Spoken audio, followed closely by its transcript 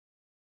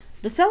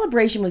The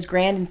celebration was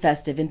grand and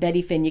festive in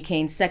Betty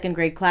Finucane's second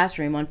grade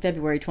classroom on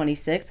February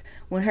 26th,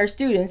 when her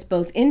students,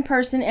 both in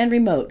person and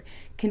remote,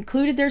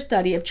 concluded their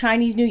study of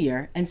Chinese New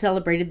Year and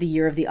celebrated the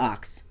Year of the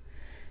Ox.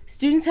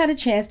 Students had a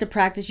chance to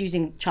practice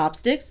using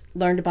chopsticks,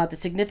 learned about the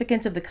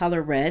significance of the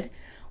color red,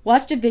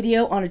 watched a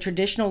video on a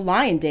traditional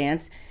lion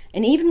dance,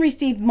 and even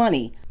received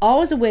money,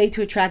 all as a way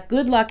to attract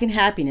good luck and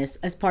happiness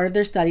as part of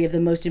their study of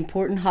the most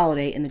important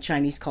holiday in the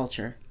Chinese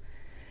culture.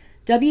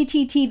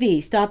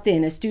 WTTV stopped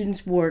in as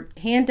students wore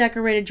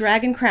hand-decorated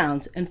dragon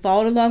crowns and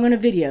followed along on a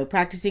video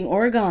practicing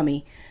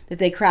origami that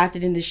they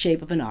crafted in the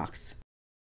shape of an ox.